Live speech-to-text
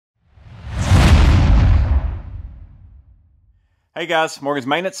Hey guys, Morgan's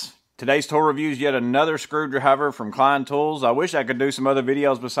Maintenance. Today's tool review is yet another screwdriver from Klein Tools. I wish I could do some other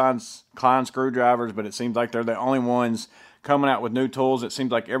videos besides Klein screwdrivers, but it seems like they're the only ones coming out with new tools. It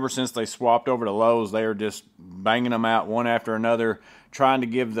seems like ever since they swapped over to Lowe's, they are just banging them out one after another, trying to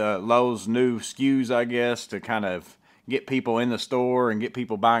give the Lowe's new SKUs, I guess, to kind of get people in the store and get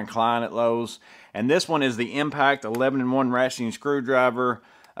people buying Klein at Lowe's. And this one is the Impact 11-in-1 Ratcheting Screwdriver.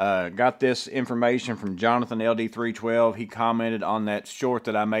 Got this information from Jonathan LD312. He commented on that short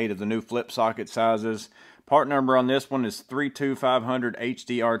that I made of the new flip socket sizes. Part number on this one is 32500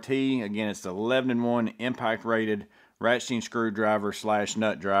 HDRT. Again, it's the 11-in-1 Impact Rated Ratcheting Screwdriver /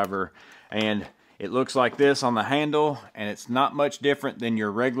 nut driver. And it looks like this on the handle, and it's not much different than your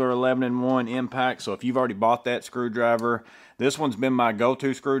regular 11-in-1 Impact. So if you've already bought that screwdriver, this one's been my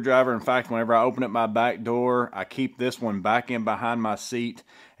go-to screwdriver. In fact, whenever I open up my back door, I keep this one back in behind my seat,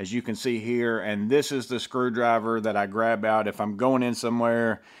 as you can see here. And this is the screwdriver that I grab out if I'm going in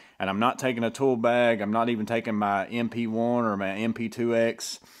somewhere and I'm not taking a tool bag. I'm not even taking my MP1 or my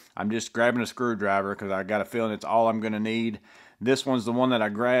MP2X. I'm just grabbing a screwdriver because I got a feeling it's all I'm going to need. This one's the one that I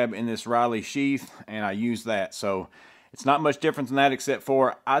grab in this Riley sheath, and I use that. So it's not much different than that, except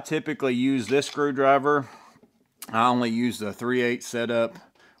for I typically use this screwdriver. I only use the 3/8 setup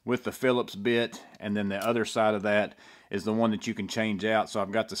with the Phillips bit, and then the other side of that is the one that you can change out. So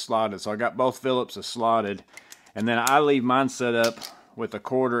I've got the slotted. So I got both Phillips as slotted, and then I leave mine set up with a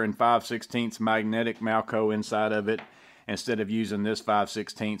 1/4 and 5/16 magnetic Malco inside of it, instead of using this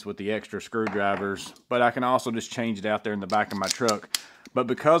 5/16 with the extra screwdrivers. But I can also just change it out there in the back of my truck. But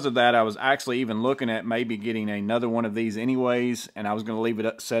because of that, I was actually even looking at maybe getting another one of these anyways, and I was going to leave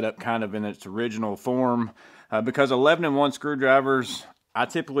it set up kind of in its original form. Because 11-in-1 screwdrivers, I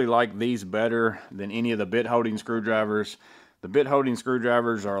typically like these better than any of the bit holding screwdrivers. The bit holding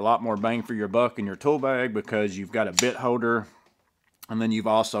screwdrivers are a lot more bang for your buck in your tool bag because you've got a bit holder, and then you've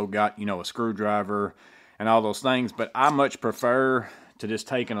also got, you know, a screwdriver and all those things. But I much prefer to just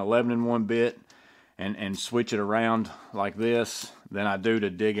take an 11-in-1 bit and switch it around like this than I do to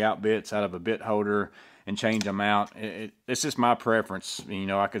dig out bits out of a bit holder and change them out. It's just my preference. You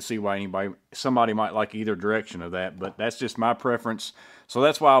know, I could see why somebody might like either direction of that, but that's just my preference. So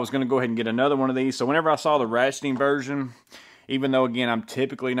that's why I was going to go ahead and get another one of these. So whenever I saw the ratcheting version, even though, again, I'm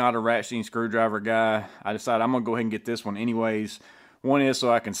typically not a ratcheting screwdriver guy, I decided I'm going to go ahead and get this one anyways. One is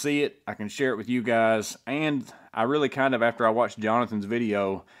so I can see it, I can share it with you guys, and I really kind of, after I watched Jonathan's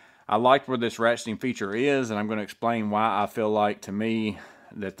video, I liked where this ratcheting feature is, and I'm going to explain why I feel like, to me,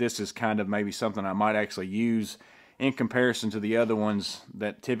 that this is kind of maybe something I might actually use in comparison to the other ones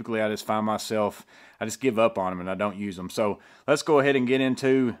that typically I just find myself, I just give up on them and I don't use them. So let's go ahead and get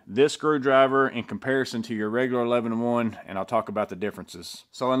into this screwdriver in comparison to your regular 11-in-1, and I'll talk about the differences.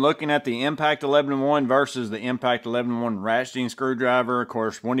 So in looking at the Impact 11-in-1 versus the Impact 11-in-1 ratcheting screwdriver, of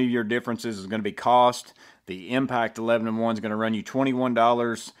course, one of your differences is going to be cost. The Impact 11-in-1 is going to run you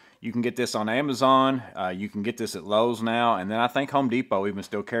 $21. You can get this on Amazon. You can get this at Lowe's now. And then I think Home Depot even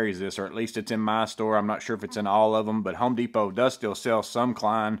still carries this, or at least it's in my store. I'm not sure if it's in all of them, but Home Depot does still sell some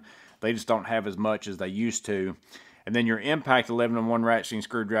Klein. They just don't have as much as they used to. And then your Impact 11-in-1 ratcheting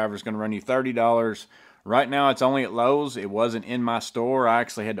screwdriver is going to run you $30. Right now it's only at Lowe's. It wasn't in my store. I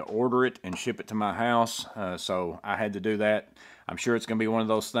actually had to order it and ship it to my house. So I had to do that. I'm sure it's going to be one of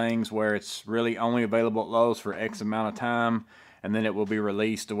those things where it's really only available at Lowe's for X amount of time, and then it will be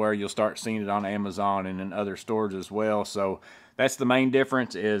released to where you'll start seeing it on Amazon and in other stores as well. So that's the main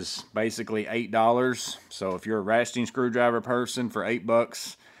difference, is basically $8. So if you're a ratcheting screwdriver person, for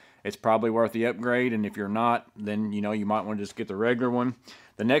 $8, it's probably worth the upgrade. And if you're not, then, you know, you might want to just get the regular one.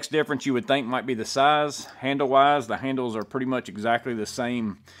 The next difference you would think might be the size. Handle-wise, the handles are pretty much exactly the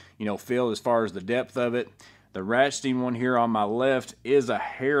same, you know, feel as far as the depth of it. The ratcheting one here on my left is a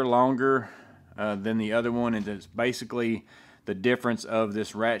hair longer than the other one, and it's basically the difference of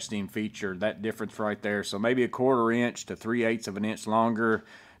this ratcheting feature, that difference right there. So maybe a 1/4 inch to 3/8 of an inch longer.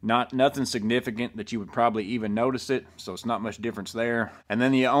 Nothing significant that you would probably even notice it, so it's not much difference there. And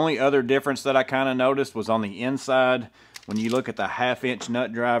then the only other difference that I kind of noticed was on the inside. When you look at the 1/2 inch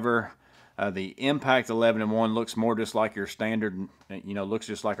nut driver, the Impact 11-in-1 looks more just like your standard, you know, looks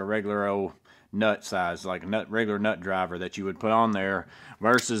just like a regular old nut size, like a regular nut driver that you would put on there,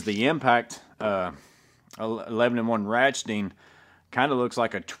 versus the Impact 11-in-1 ratcheting kind of looks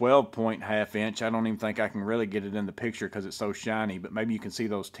like a 12-point 1/2 inch. I don't even think I can really get it in the picture because it's so shiny, but maybe you can see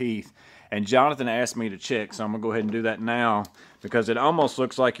those teeth. And Jonathan asked me to check, so I'm going to go ahead and do that now, because it almost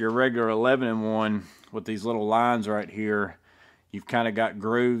looks like your regular 11-in-1 with these little lines right here. You've kind of got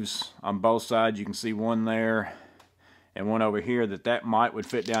grooves on both sides. You can see one there and one over here that might would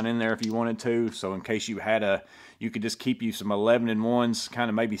fit down in there if you wanted to. So in case you had you could just keep you some 11-in-1s kind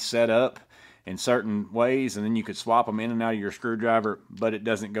of maybe set up in certain ways, and then you could swap them in and out of your screwdriver, but it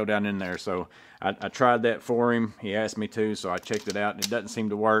doesn't go down in there. So I tried that for him. He asked me to, so I checked it out, and it doesn't seem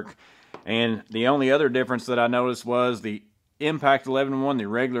to work. And the only other difference that I noticed was the Impact 11-in-1, the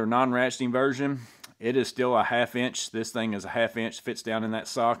regular non-ratcheting version. It is still a 1/2 inch. This thing is a 1/2 inch, fits down in that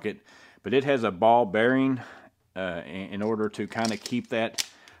socket, but it has a ball bearing in order to kind of keep that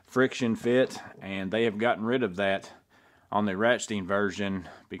friction fit, and they have gotten rid of that on the ratcheting version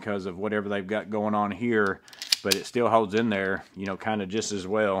because of whatever they've got going on here, but it still holds in there, you know, kind of just as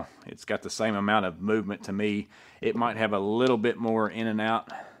well. It's got the same amount of movement to me. It might have a little bit more in and out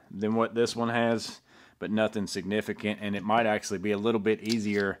than what this one has, but nothing significant, and it might actually be a little bit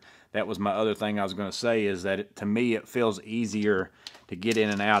easier. That was my other thing I was going to say, is that to me it feels easier to get in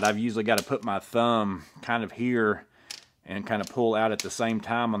and out. I've usually got to put my thumb kind of here and kind of pull out at the same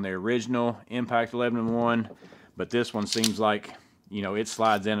time on the original Impact 11-in-1, but this one seems like, you know, it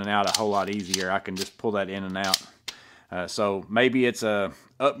slides in and out a whole lot easier. I can just pull that in and out. So maybe it's a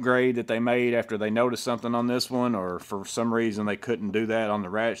upgrade that they made after they noticed something on this one, or for some reason they couldn't do that on the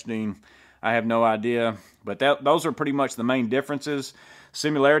ratcheting. I have no idea, but those are pretty much the main differences.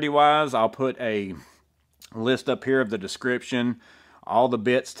 Similarity wise, I'll put a list up here of the description. All the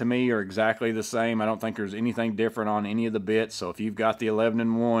bits to me are exactly the same. I don't think there's anything different on any of the bits. So if you've got the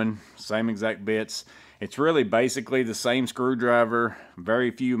 11-in-1, same exact bits. It's really basically the same screwdriver, very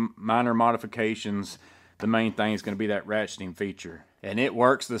few minor modifications. The main thing is going to be that ratcheting feature. And it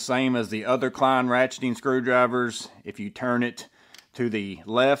works the same as the other Klein ratcheting screwdrivers. If you turn it to the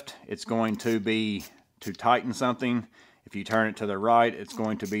left, it's going to be to tighten something. If you turn it to the right, it's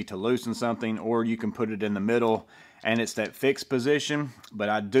going to be to loosen something, or you can put it in the middle and it's that fixed position. But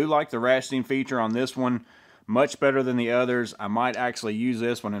I do like the ratcheting feature on this one much better than the others. I might actually use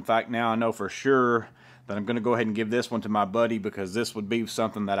this one. In fact, now I know for sure that I'm going to go ahead and give this one to my buddy, because this would be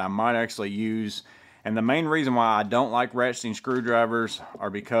something that I might actually use. And the main reason why I don't like ratcheting screwdrivers are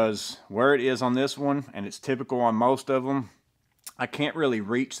because where it is on this one, and it's typical on most of them, I can't really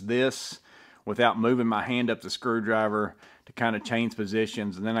reach this without moving my hand up the screwdriver to kind of change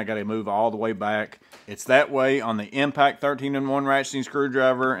positions, and then I got to move all the way back. It's that way on the Impact 13-in-1 ratcheting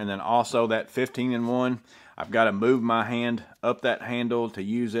screwdriver, and then also that 15-in-1. I've got to move my hand up that handle to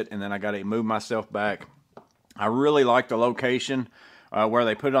use it, and then I got to move myself back. I really like the location where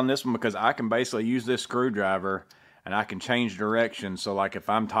they put it on this one, because I can basically use this screwdriver and I can change direction. So like if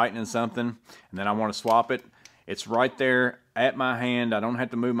I'm tightening something and then I want to swap it, it's right there at my hand. I don't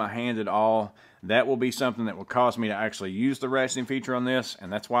have to move my hand at all. That will be something that will cause me to actually use the ratcheting feature on this,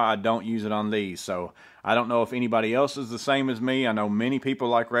 and that's why I don't use it on these. So I don't know if anybody else is the same as me. I know many people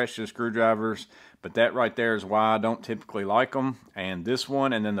like ratcheted screwdrivers, but that right there is why I don't typically like them. And this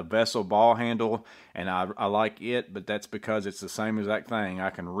one, and then the Vessel ball handle, and I like it, but that's because it's the same exact thing. I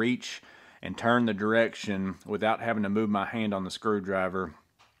can reach and turn the direction without having to move my hand on the screwdriver.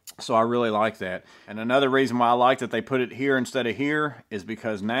 So I really like that. And another reason why I like that they put it here instead of here is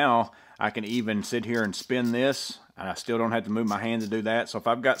because now I can even sit here and spin this, and I still don't have to move my hand to do that. So if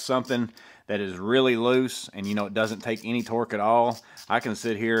I've got something that is really loose and, you know, it doesn't take any torque at all, I can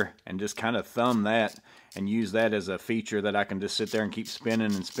sit here and just kind of thumb that and use that as a feature that I can just sit there and keep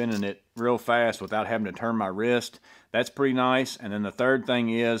spinning and spinning it real fast without having to turn my wrist. That's pretty nice. And then the third thing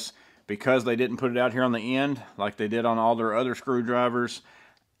is, because they didn't put it out here on the end like they did on all their other screwdrivers,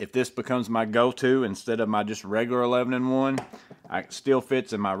 if this becomes my go-to instead of my just regular 11-in-1, it still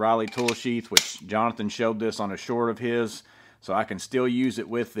fits in my Riley tool sheath, which Jonathan showed this on a short of his. So I can still use it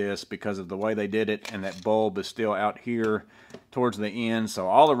with this because of the way they did it, and that bulb is still out here towards the end. So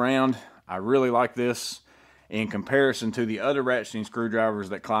all around, I really like this in comparison to the other ratcheting screwdrivers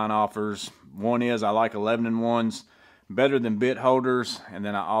that Klein offers. One is, I like 11-in-1s better than bit holders, and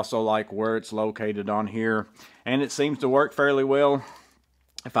then I also like where it's located on here. And it seems to work fairly well.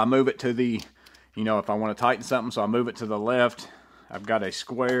 If I move it to the, you know, if I want to tighten something, so I move it to the left, I've got a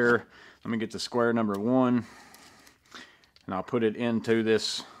square. Let me get the square number 1, and I'll put it into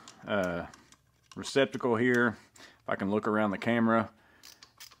this receptacle here. If I can look around the camera,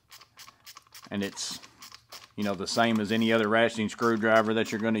 and it's, you know, the same as any other ratcheting screwdriver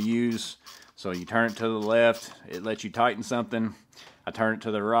that you're going to use. So you turn it to the left, it lets you tighten something. I turn it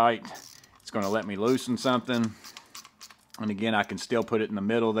to the right, it's going to let me loosen something. And again, I can still put it in the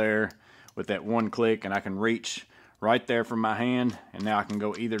middle there with that one click, and I can reach right there from my hand, and now I can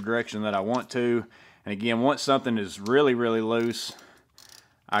go either direction that I want to. And again, once something is really, really loose,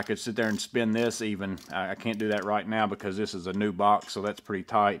 I could sit there and spin this even. I can't do that right now because this is a new box, so that's pretty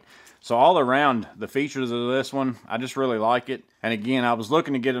tight. So all around, the features of this one, I just really like it. And again, I was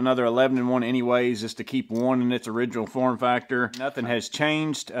looking to get another 11-in-1 anyways, just to keep one in its original form factor. Nothing has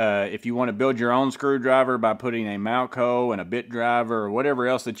changed. If you want to build your own screwdriver by putting a Malco and a bit driver or whatever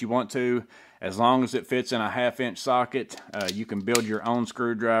else that you want to, as long as it fits in a 1/2-inch socket, you can build your own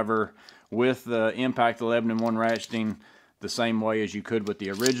screwdriver with the Impact 11-in-1 ratcheting the same way as you could with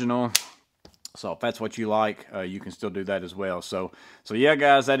the original. So if that's what you like, you can still do that as well. So yeah,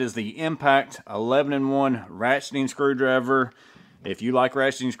 guys, that is the Impact 11-in-1 ratcheting screwdriver. If you like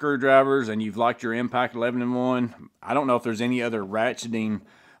ratcheting screwdrivers and you've liked your Impact 11-in-1, I don't know if there's any other ratcheting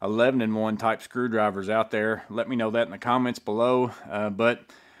 11-in-1 type screwdrivers out there. Let me know that in the comments below. But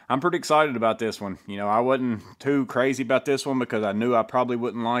I'm pretty excited about this one. You know, I wasn't too crazy about this one because I knew I probably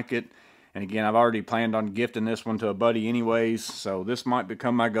wouldn't like it. And again, I've already planned on gifting this one to a buddy anyways, so this might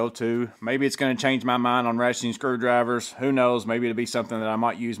become my go-to. Maybe it's going to change my mind on ratcheting screwdrivers. Who knows? Maybe it'll be something that I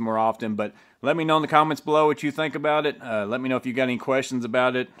might use more often, but let me know in the comments below what you think about it. Let me know if you got any questions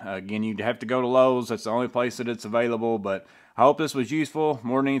about it. Again, you'd have to go to Lowe's. That's the only place that it's available, but I hope this was useful.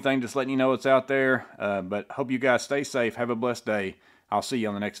 More than anything, just letting you know it's out there. But hope you guys stay safe. Have a blessed day. I'll see you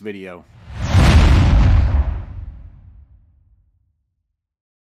on the next video.